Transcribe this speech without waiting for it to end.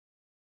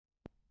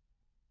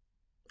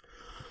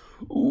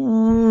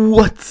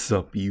What's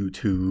up,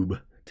 YouTube?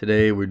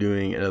 Today we're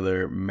doing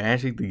another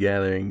Magic the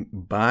Gathering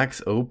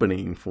box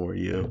opening for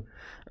you.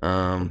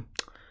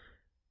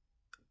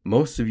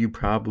 Most of you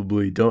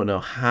probably don't know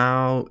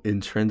how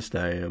entrenched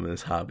I am in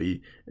this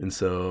hobby, and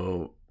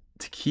so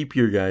to keep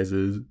your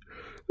guys'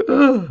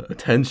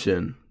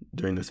 attention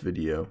during this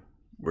video,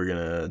 we're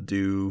gonna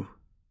do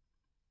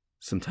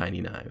some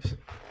tiny knives.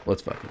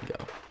 Let's fucking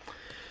go.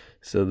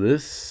 So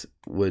this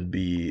would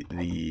be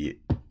the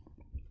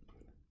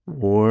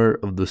War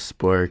of the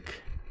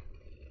Spark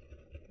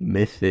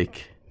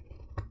Mythic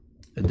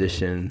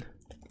edition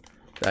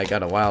that I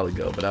got a while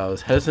ago, but I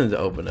was hesitant to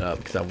open it up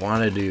because I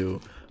want to do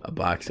a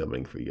box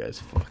opening for you guys.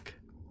 Fuck.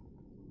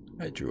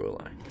 I drew a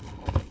line.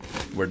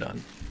 We're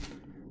done.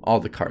 All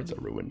the cards are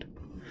ruined.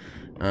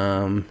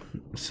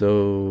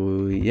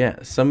 So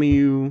yeah, some of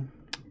you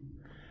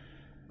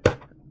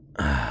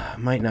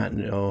might not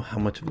know how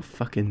much of a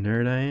fucking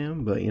nerd I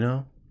am, but you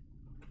know,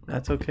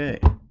 that's okay.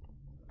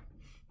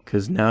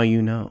 Because now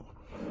you know.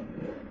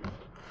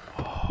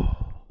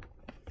 Oh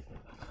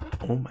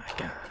my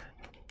god.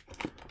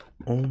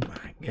 Oh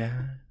my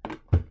god.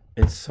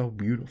 It's so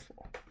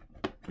beautiful.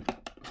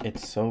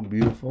 It's so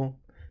beautiful.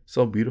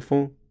 So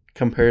beautiful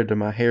compared to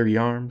my hairy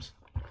arms.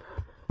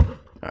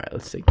 Alright,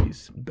 let's take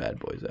these bad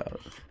boys out.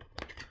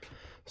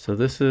 So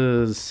this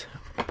is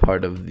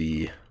part of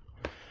the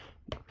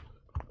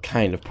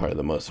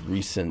most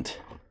recent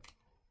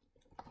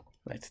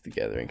Knights of the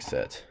Gathering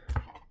set.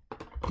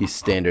 The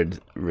standard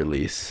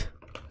release.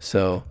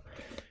 So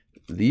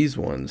these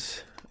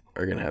ones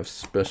are gonna have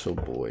special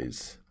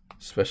cards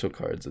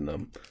in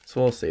them.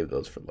 So we'll save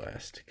those for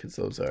last because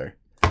those are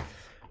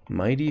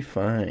mighty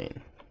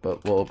fine.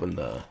 But we'll open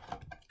the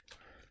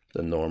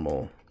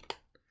normal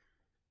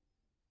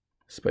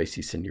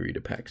spicy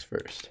senorita packs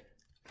first.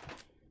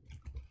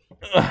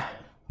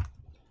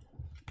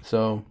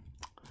 So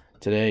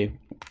today,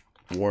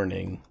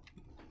 warning,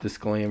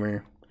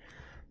 disclaimer,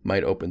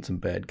 might open some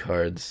bad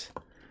cards.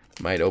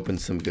 Might open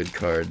some good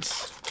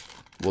cards.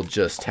 We'll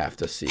just have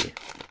to see.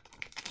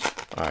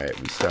 Alright,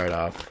 we start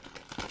off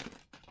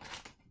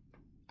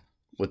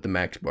with the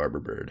Max Barber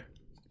Bird.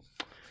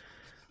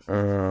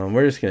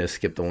 We're just going to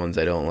skip the ones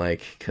I don't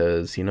like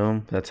because, you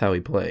know, that's how we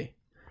play.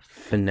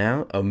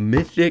 Finale, a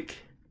mythic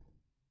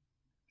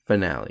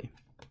finale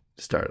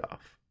to start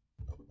off.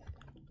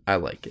 I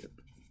like it.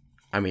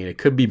 I mean, it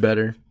could be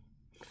better,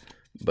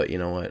 but you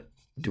know what?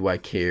 Do I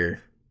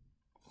care?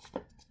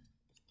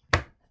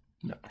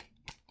 No.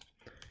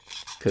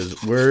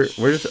 Because we're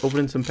just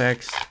opening some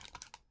packs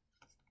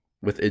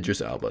with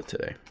Idris Elba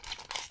today.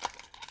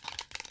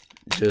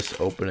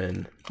 Just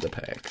opening the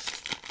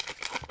packs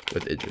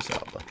with Idris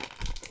Elba.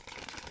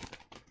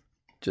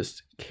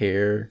 Just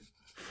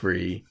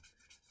carefree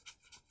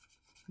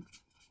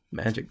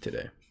magic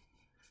today.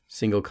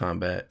 Single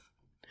combat.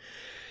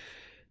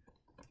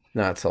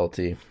 Not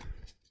salty.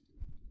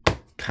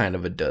 Kind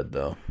of a dud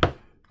though.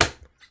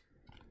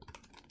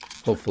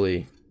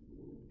 Hopefully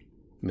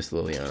Miss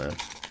Liliana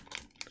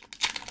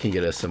can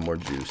get us some more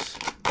juice.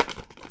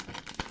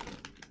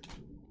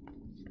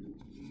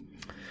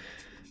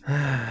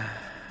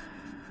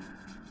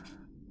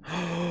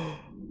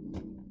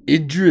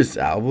 Idris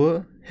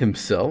Elba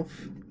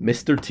himself,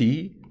 Mr.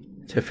 T,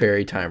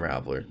 Teferi Time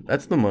Raveler.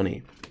 That's the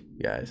money,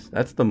 guys.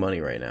 That's the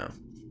money right now.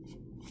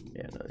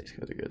 Yeah, no, these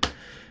guys are good.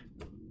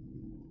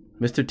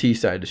 Mr. T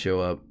decided to show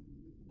up.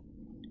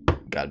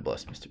 God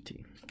bless Mr.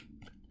 T.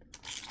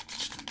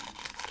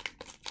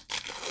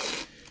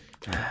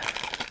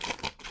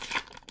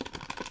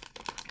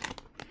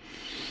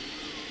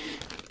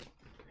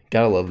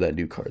 Gotta love that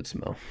new card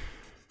smell.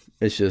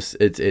 It's just,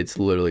 it's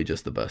literally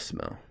just the best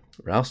smell.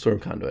 Ralph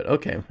Storm Conduit.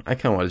 Okay, I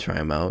kind of want to try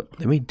him out.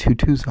 They made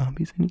two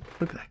zombies in here.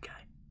 Look at that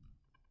guy.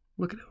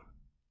 Look at him.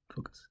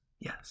 Focus.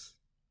 Yes.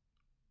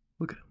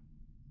 Look at him.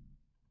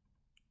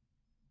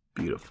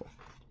 Beautiful.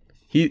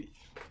 He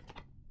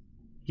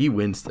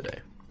wins today.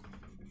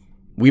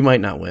 We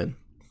might not win,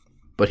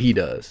 but he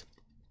does.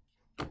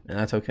 And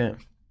that's okay.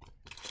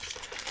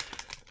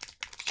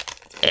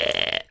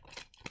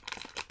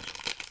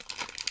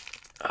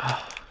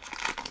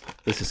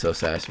 This is so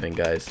satisfying,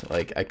 guys.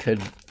 Like I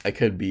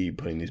could be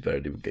putting these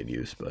better to good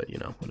use, but you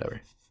know, whatever.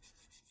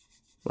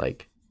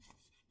 Like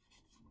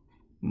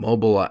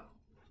mobile,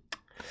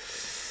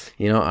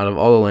 you know, out of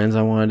all the lands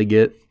I wanted to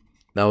get,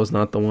 that was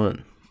not the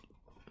one.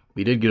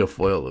 We did get a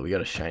foil though. We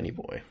got a shiny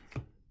boy.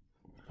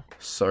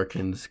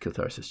 Sarkhan's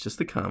Catharsis, just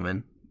the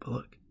common. But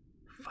look,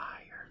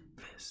 fire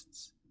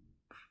fists,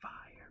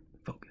 fire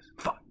focus,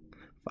 fire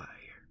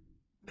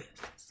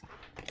fists.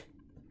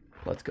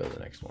 Let's go to the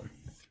next one.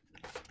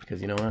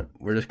 Because you know what?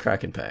 We're just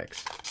cracking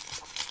packs.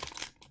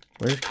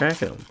 We're just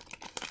cracking them.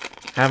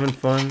 Having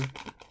fun.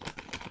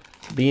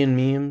 Being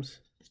memes.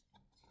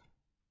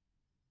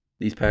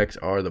 These packs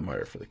are the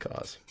martyr for the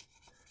cause.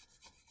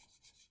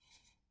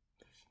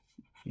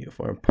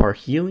 Uniform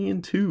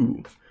Parhelion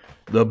 2.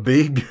 The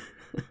big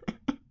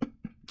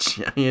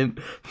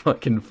giant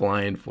fucking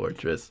flying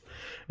fortress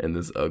in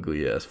this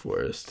ugly ass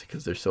forest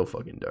because they're so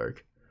fucking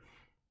dark.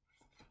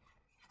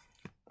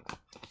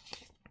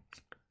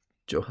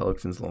 Joe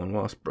Hellickson's long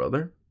lost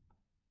brother.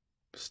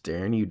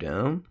 Staring you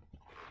down.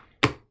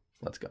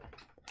 Let's go.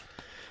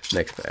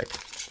 Next pack.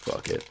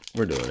 Fuck it.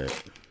 We're doing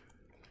it.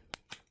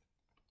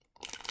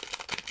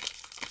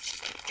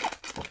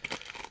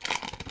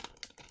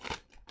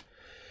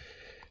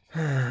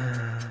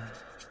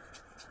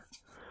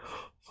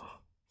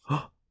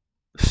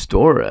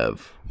 Storev.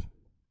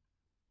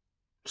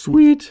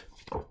 Sweet.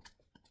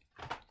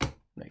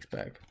 Next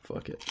pack.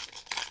 Fuck it.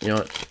 You know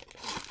what?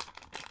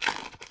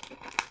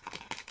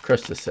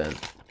 Crush the scent.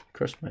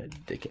 Crush my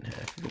dick in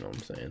half, you know what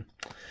I'm saying.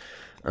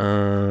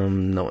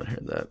 No one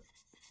heard that.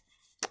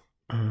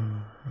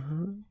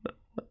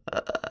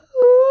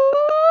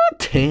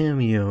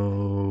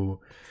 Tamio.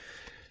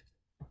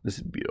 This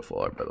is beautiful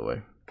art, by the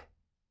way.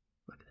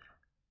 Look at that.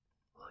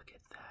 Look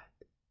at that.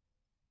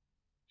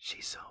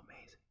 She's so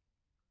amazing.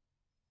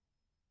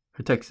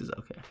 Her text is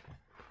okay.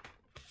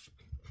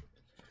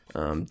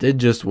 Did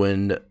just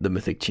win the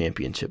Mythic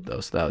Championship,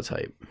 though, so that was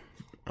hype.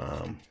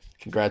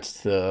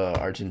 Congrats to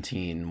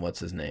Argentine. What's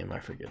his name? I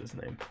forget his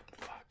name.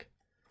 Fuck.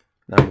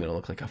 Now I'm gonna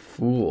look like a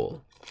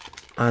fool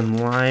on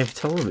live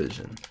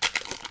television.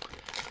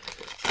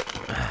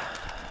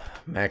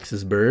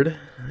 Max's bird.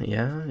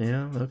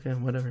 Yeah, okay,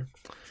 whatever.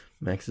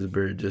 Max's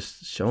bird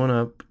just showing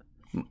up.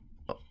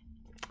 Oh.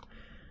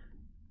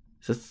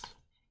 Is this...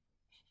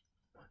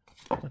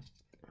 What?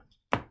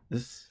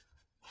 This...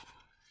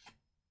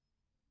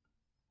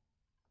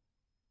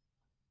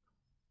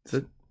 Is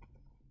it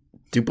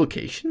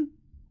duplication?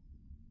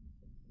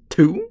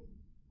 2?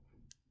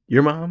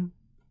 Your mom?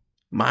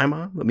 My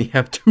mom? Let me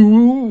have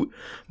 2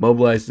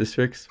 mobilized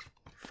districts?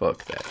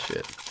 Fuck that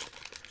shit.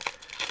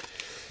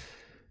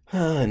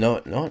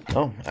 No.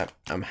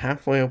 I'm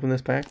halfway open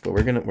this pack, but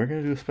we're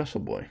gonna do a special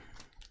boy.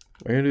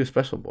 We're gonna do a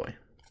special boy.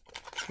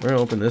 We're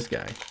gonna open this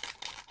guy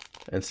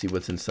and see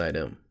what's inside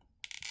him.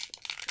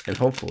 And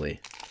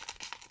hopefully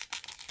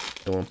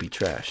it won't be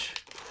trash.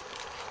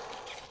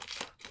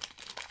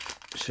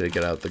 Should have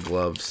got out the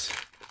gloves.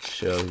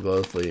 Show the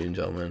gloves, ladies and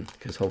gentlemen,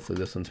 because hopefully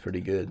this one's pretty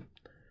good.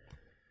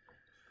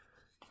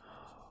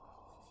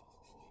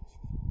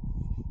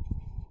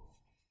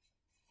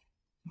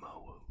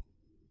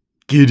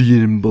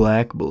 Gideon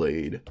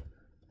Blackblade.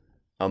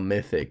 A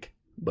mythic.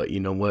 But you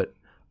know what?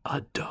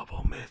 A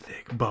double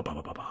mythic.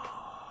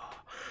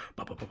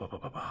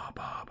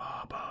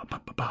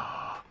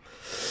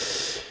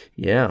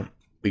 Yeah.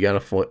 We got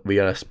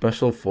a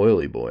special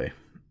foily boy,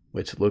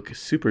 which look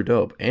super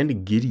dope. And a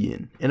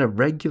Gideon. And a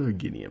regular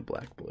Gideon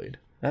Blackblade.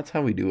 That's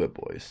how we do it,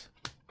 boys.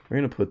 We're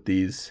going to put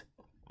these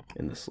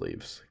in the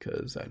sleeves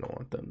because I don't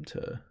want them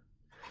to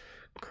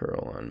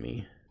curl on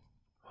me.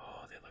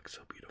 Oh, they look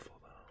so beautiful,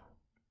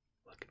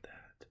 though. Look at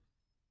that.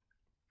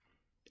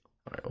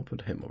 All right, we'll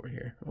put him over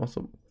here.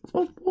 Also,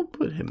 we'll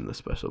put him in the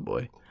special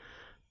boy.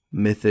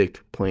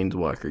 Mythic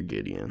Planeswalker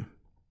Gideon.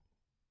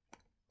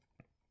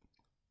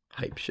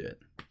 Hype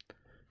shit.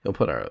 We'll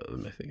put our other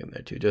mythic in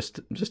there too, just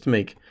to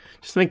make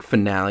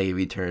Finale of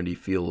Eternity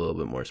feel a little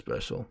bit more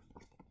special.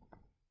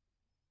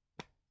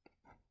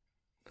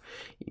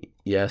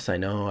 Yes, I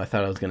know. I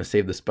thought I was gonna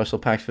save the special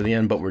packs for the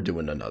end, but we're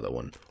doing another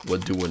one. We're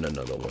doing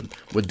another one.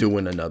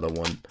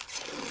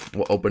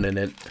 We're opening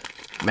it.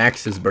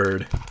 Max's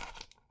bird.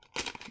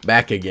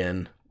 Back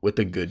again with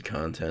the good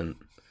content.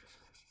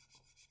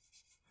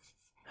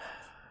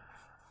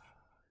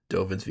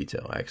 Dovin's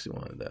Veto. I actually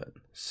wanted that.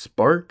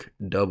 Spark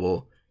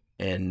double.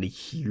 And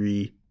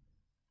Nihiri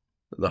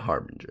the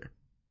Harbinger.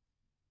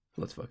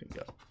 Let's fucking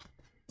go.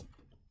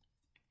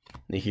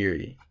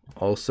 Nihiri.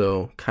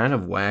 Also kind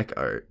of whack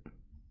art,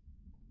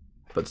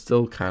 but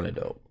still kind of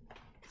dope.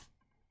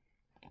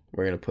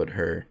 We're going to put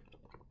her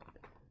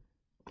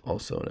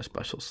also in a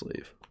special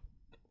sleeve.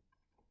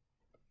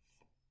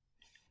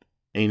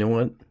 And you know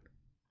what?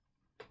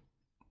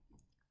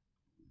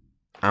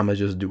 I'm going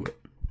to just do it.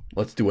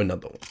 Let's do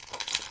another one.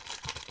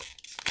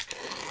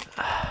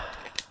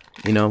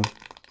 You know,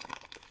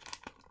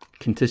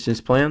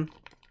 contingency plan.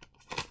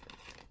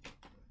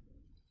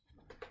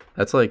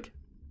 That's like,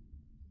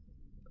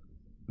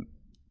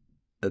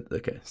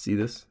 okay, see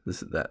this?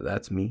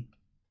 That's me.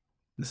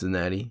 This is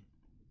Natty.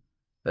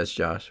 That's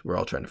Josh. We're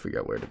all trying to figure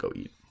out where to go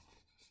eat.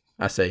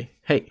 I say,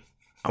 hey,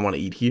 I want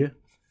to eat here.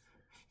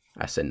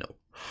 I said no.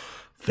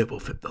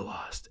 Fibblefip the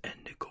Lost and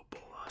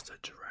Nicobolas the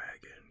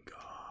Dragon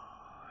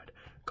God.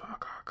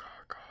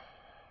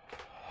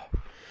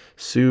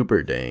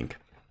 Super dank.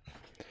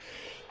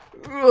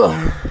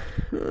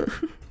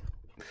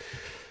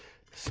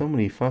 So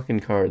many fucking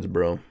cards,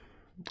 bro.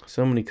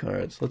 So many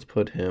cards. Let's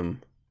put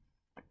him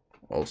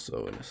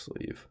also in a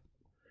sleeve,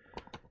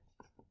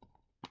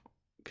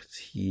 because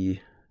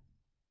he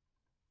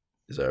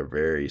is our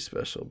very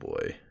special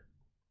boy.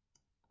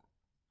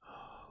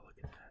 Oh, look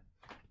at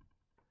that.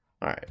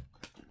 Alright.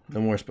 No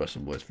more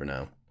special boys for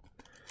now.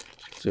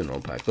 Let's do an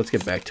old pack. Let's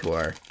get back to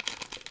our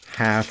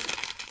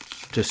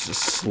half just a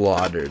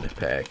slaughtered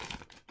pack.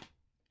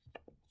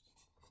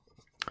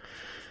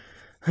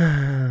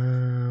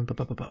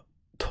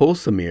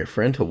 Tolsamir,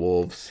 friend to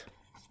wolves.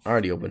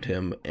 Already opened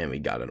him, and we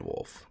got a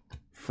wolf.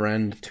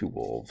 Friend to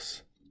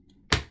wolves.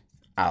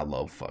 I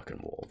love fucking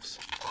wolves.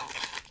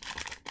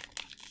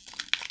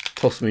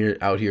 Tulsimir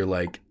out here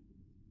like,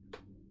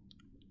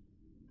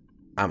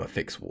 I'ma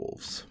fix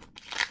wolves.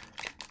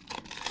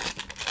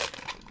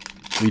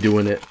 We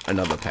doing it,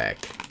 another pack.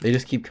 They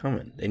just keep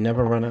coming. They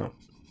never run out.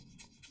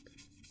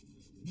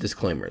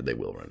 Disclaimer, they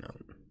will run out.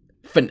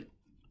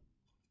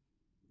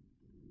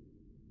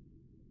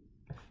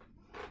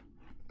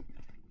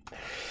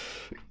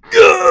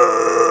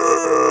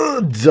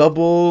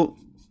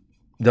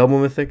 Double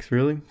mythics,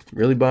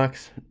 really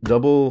box,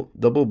 double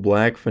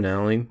black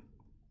finale,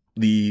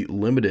 the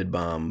limited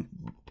bomb,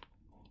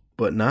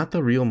 but not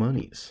the real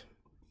monies,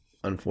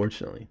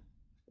 unfortunately.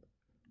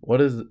 What?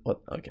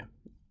 Okay,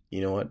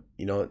 you know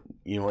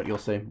what you'll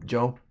say,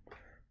 Joe.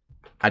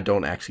 I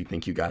don't actually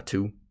think you got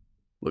two.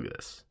 Look at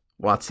this,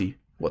 Watsy.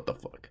 What the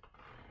fuck?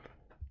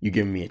 You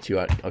giving me a 2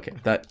 out? Okay,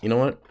 that, you know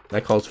what?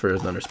 That calls for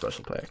another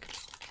special pack.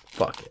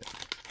 Fuck it.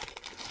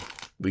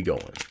 We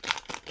going.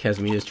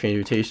 Casmina's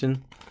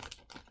Transmutation.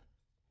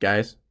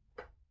 Guys.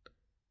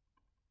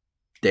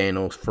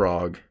 Thanos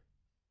Frog.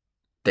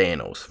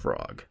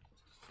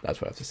 That's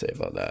what I have to say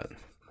about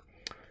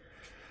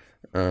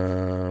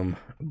that.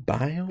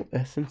 Bio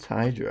Essence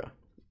Hydra.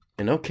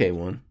 An okay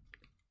one.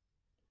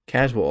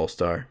 Casual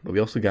All-Star. But we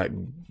also got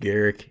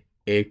Garrick,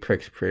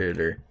 Apex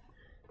Predator,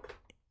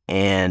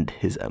 and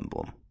his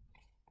emblem.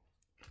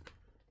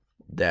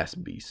 Das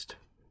Beast.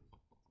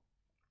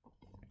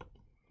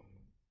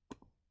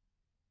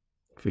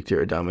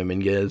 Victor Adame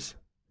Minguez.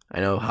 I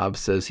know Hobbs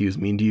says he was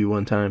mean to you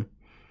one time,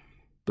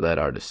 but that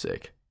art is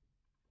sick.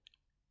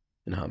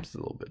 And Hobbs is a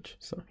little bitch,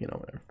 so you know,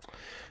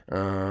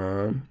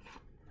 whatever.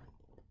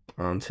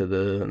 On to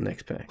the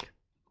next pack.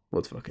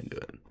 Let's fucking do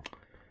it.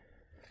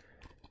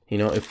 You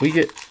know, if we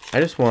get,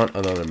 I just want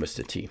another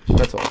Mr. T.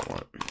 That's all I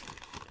want.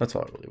 That's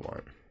all I really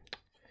want.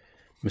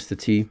 Mr.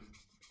 T,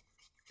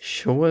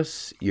 show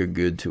us you're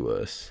good to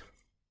us.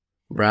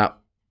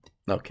 Rap.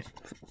 Okay,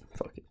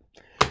 fuck it.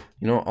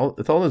 You know,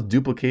 with all this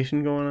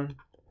duplication going on,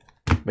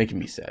 making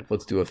me sad.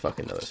 Let's do a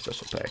fucking another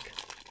special pack.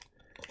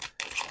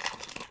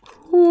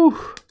 Whew.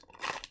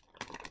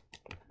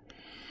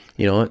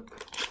 You know what?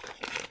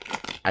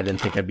 I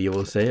didn't think I'd be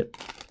able to say it,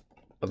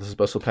 but the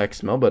special packs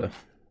smell better.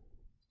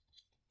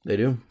 They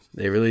do.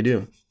 They really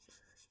do.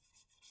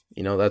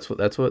 You know, that's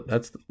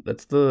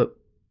the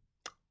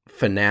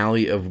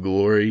finale of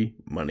glory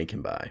money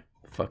can buy.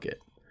 Fuck it.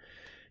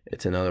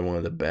 It's another one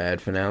of the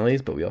bad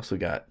finales, but we also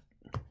got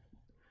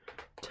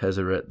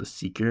Tezzeret the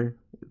Seeker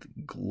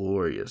with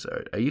glorious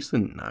art. I used to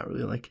not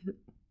really like it,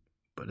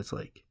 but it's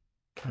like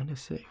kind of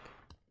sick.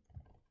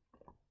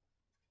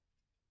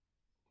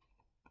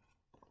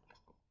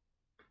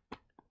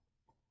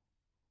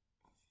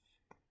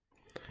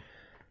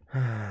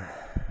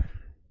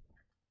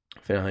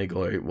 Finale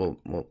glory will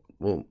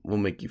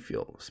make you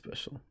feel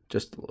special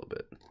just a little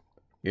bit.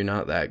 You're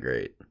not that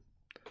great,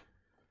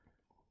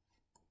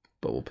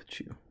 but we'll put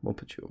you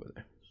over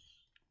there.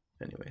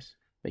 Anyways,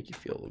 make you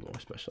feel a little more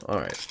special. All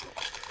right,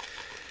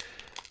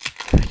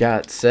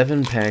 got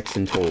 7 packs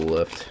in total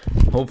left.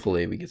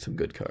 Hopefully, we get some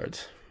good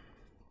cards.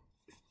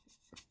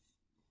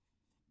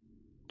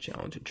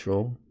 Challenger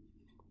Troll,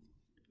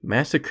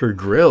 Massacre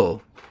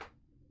Grill.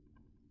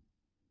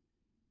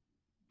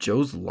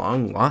 Joe's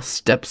long lost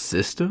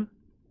stepsister?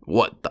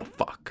 What the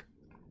fuck?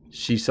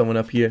 She's someone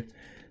up here?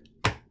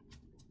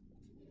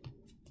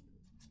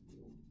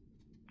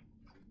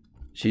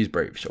 She's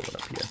brave showing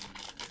up here.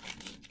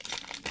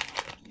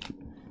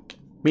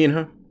 Me and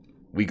her,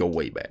 we go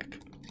way back.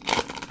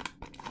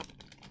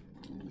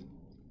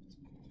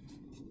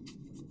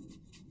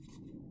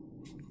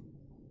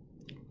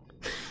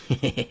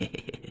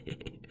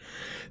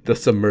 The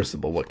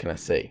submersible, what can I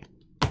say?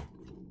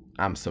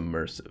 I'm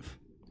submersive.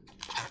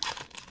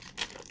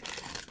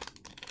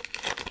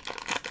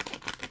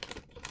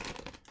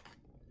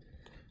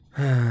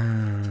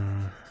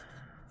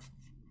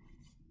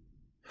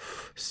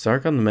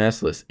 Sarkon the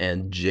Maskless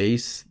and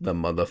Jace the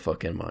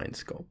motherfucking Mind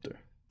Sculptor.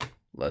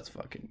 Let's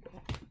fucking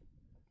go.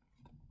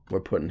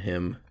 We're putting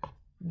him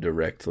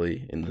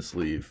directly in the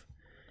sleeve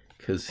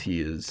because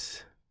he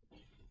is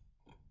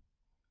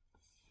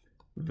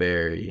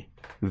very,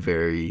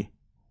 very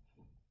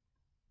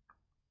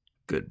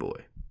good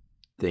boy.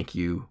 Thank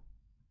you,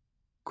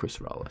 Chris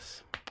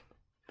Rollis,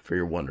 for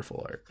your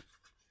wonderful art.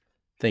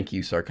 Thank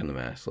you, Sarkon the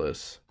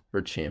Maskless,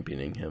 for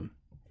championing him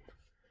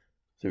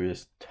through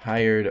this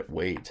tired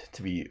wait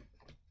to be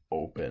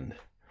opened.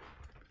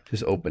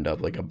 Just opened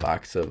up like a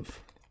box of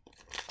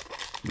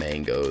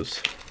mangoes.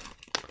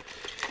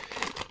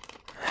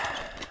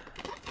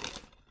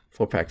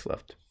 4 packs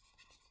left.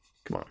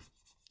 Come on.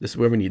 This is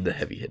where we need the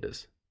heavy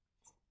hitters.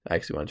 I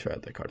actually want to try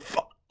out that card.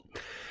 Fuck.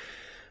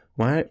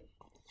 Why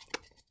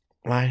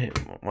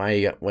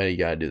you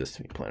gotta do this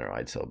to me,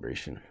 Planner-Wide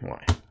Celebration?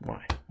 Why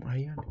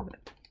you gotta do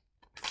that?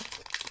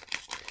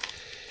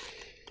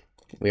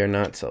 We are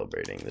not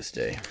celebrating this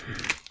day.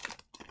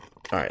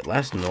 Alright,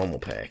 last normal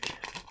pack.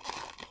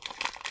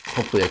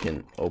 Hopefully I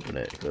can open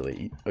it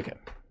really. Okay.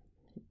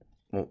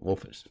 We'll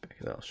finish the pack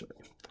and then I'll show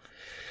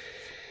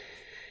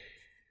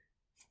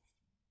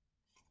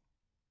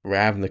you.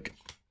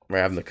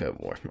 Ravnica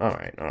at war. All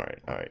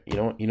right.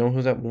 You know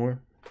who's at war?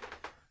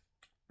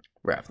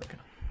 Ravnica.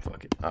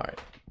 Fuck it. All right.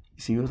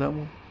 You see who's at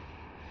war?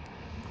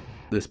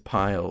 This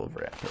pile of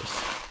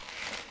Raptors.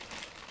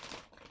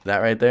 That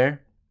right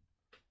there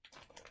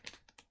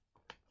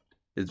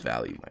is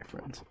value, my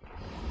friends.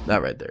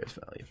 That right there is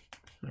value.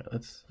 All right,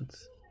 let's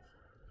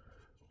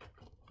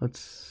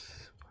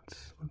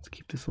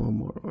keep this a little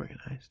more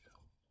organized.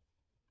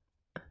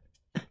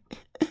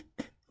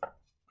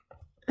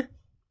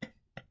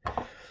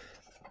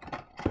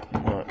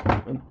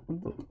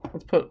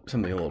 Let's put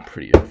something a little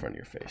prettier in front of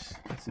your face.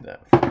 Let's do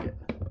that. Fuck it.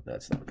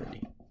 That's not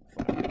pretty.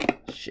 Fuck it.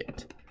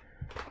 Shit.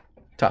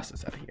 Toss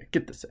this out of here.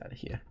 Get this out of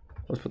here.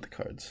 Let's put the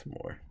cards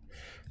more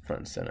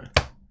front and center.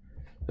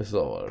 This is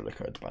all out of the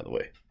cards, by the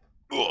way.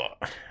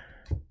 Ugh.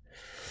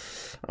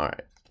 All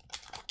right.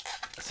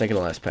 Second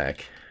to last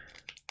pack.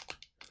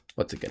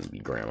 What's it gonna be,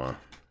 Grandma?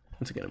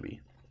 What's it gonna be?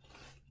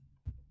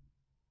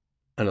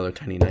 Another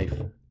tiny knife?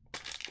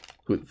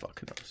 Who the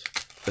fuck knows?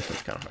 This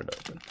one's kind of hard to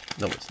open.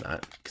 No, it's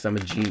not, because I'm a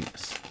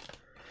genius.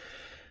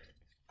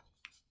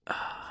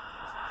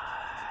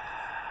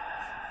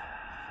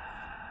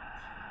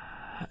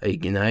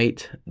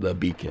 Ignite the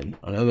Beacon.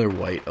 Another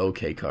white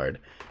OK card.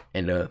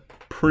 And a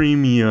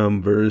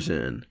premium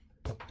version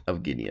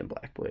of Gideon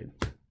Blackblade.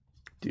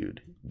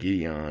 Dude,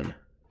 Gideon.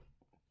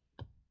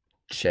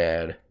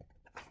 Chad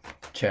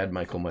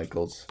Michael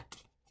Michaels.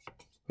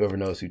 Whoever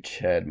knows who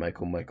Chad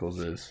Michael Michaels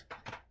is,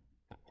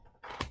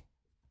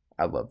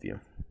 I love you.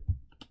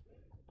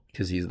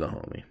 Because he's the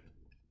homie.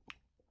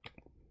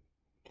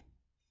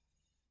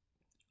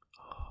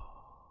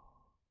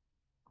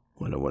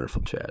 What a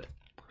wonderful Chad.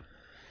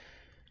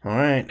 All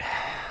right.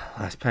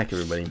 Last pack,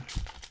 everybody.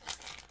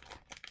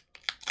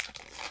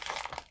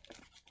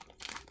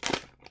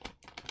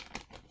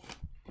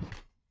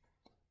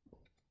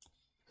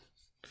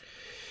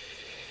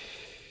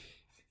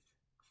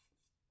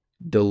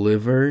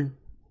 Deliver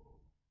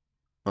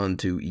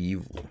unto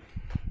evil.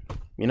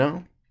 You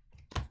know?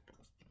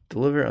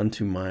 Deliver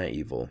unto my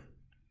evil.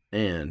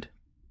 And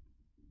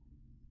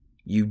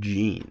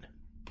Eugene.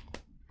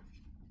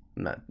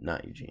 Not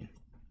Eugene.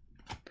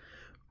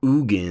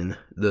 Ugin,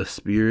 the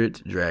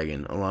spirit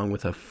dragon, along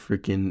with a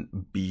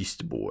freaking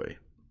beast boy.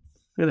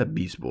 Look at that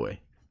beast boy.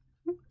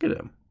 Look at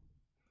him.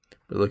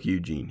 But look at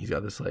Eugene. He's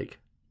got this, like,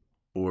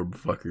 orb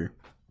fucker.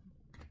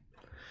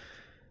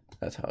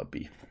 That's how it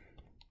be.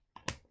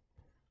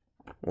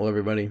 Well,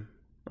 everybody.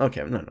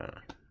 Okay, no.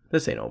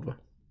 This ain't over.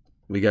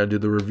 We gotta do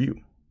the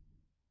review.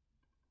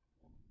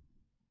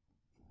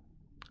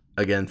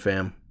 Again,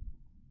 fam.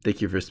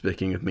 Thank you for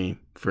sticking with me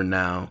for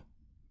now.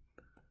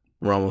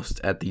 We're almost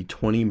at the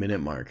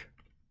 20-minute mark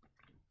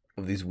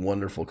of these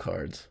wonderful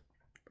cards.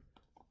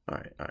 All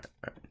right.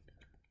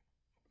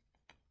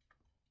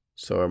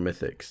 So our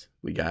mythics,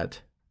 we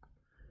got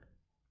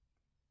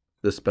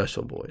the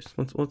special boys.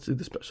 Let's do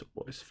the special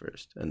boys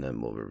first, and then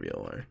we'll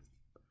reveal our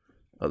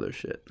other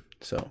shit.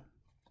 So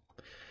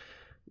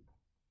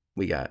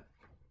we got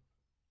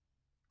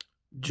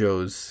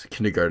Joe's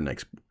kindergarten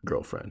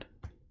ex-girlfriend.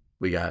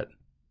 We got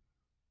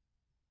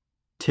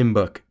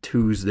Timbuk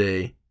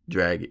Tuesday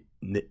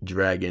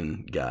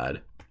Dragon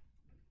God.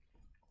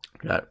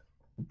 We got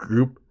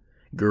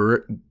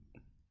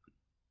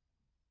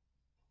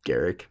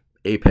Garrick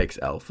Apex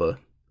Alpha.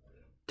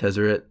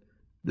 Tezzeret,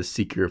 the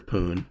Seeker of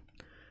Poon.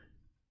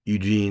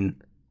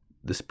 Eugene,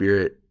 the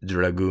Spirit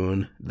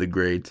Dragoon, the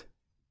Great.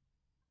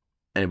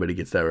 Anybody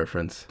gets that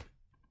reference?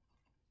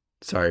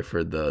 Sorry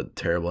for the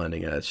terrible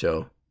ending of that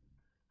show.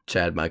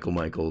 Chad Michael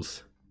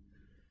Michaels.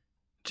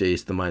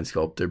 Jace, the Mind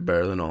Sculptor,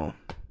 better than all.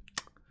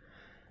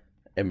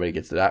 Everybody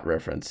gets that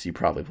reference. You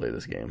probably play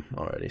this game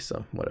already,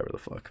 so whatever the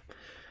fuck.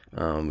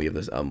 We have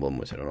this emblem,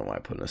 which I don't know why I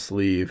put in a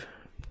sleeve.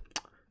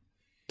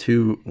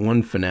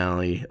 One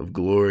finale of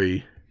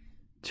glory.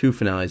 2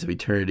 finales of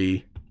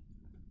eternity.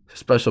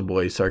 Special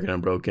boy, Sarkin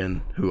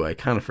Unbroken, who I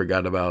kind of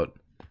forgot about.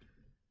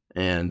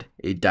 And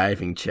a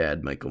diving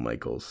Chad Michael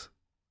Michaels.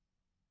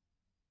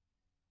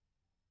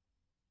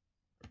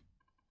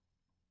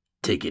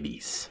 Take it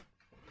easy.